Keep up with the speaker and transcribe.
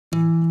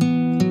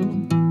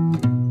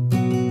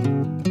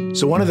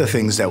So one of the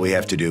things that we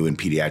have to do in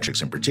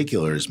pediatrics in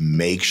particular is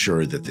make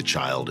sure that the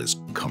child is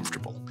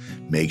comfortable.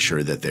 Make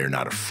sure that they're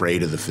not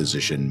afraid of the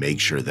physician. Make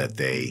sure that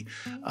they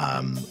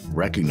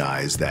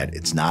recognize that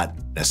it's not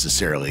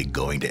necessarily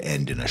going to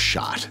end in a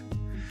shot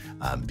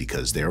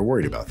because they're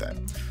worried about that.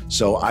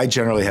 So I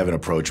generally have an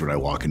approach when I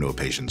walk into a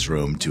patient's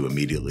room to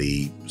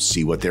immediately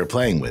see what they're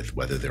playing with,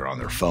 whether they're on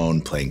their phone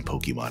playing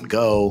Pokemon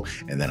Go,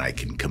 and then I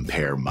can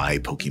compare my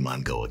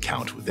Pokemon Go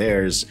account with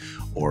theirs,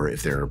 or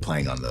if they're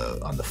playing on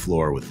the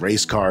floor with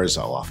race cars,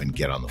 I'll often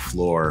get on the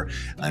floor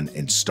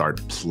and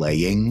start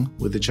playing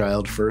with the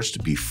child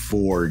first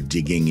before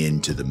digging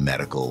into the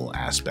medical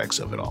aspects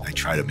of it all. I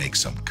try to make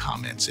some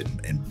comments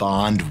and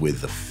bond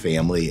with the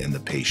family and the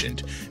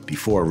patient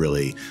before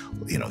really,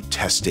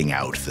 testing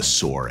out the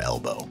sore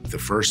elbow. The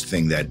first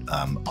thing that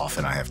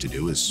often I have to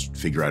do is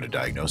figure out a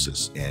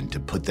diagnosis, and to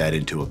put that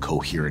into a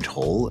coherent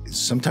whole is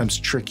sometimes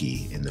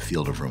tricky in the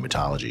field of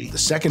rheumatology. The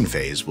second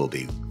phase will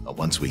be,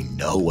 once we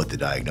know what the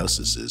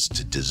diagnosis is,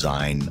 to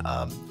design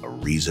a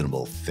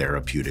reasonable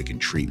therapeutic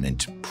and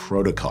treatment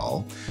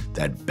protocol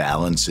that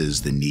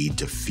balances the need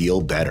to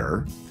feel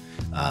better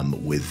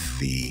with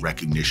the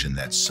recognition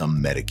that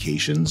some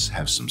medications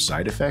have some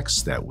side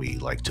effects that we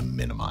like to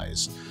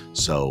minimize.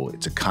 So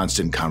it's a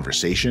constant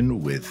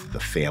conversation with the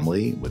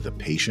family, with the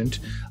patient,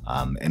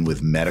 and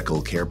with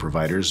medical care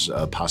providers,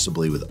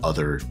 possibly with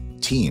other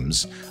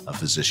teams of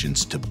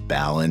physicians, to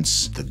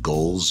balance the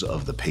goals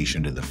of the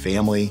patient and the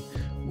family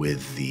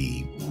with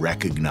the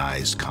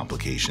recognized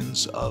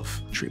complications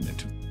of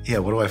treatment. Yeah,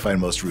 what do I find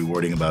most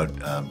rewarding about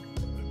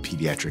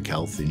pediatric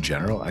health in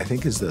general? I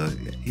think is the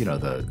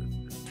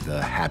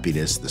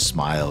happiness, the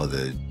smile,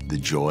 the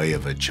joy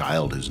of a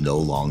child who's no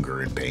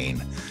longer in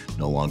pain,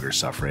 no longer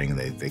suffering.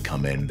 They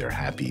come in, they're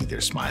happy, they're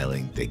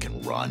smiling, they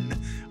can run,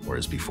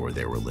 whereas before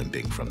they were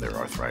limping from their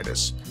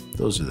arthritis.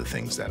 Those are the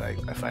things that I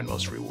find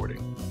most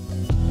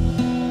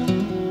rewarding.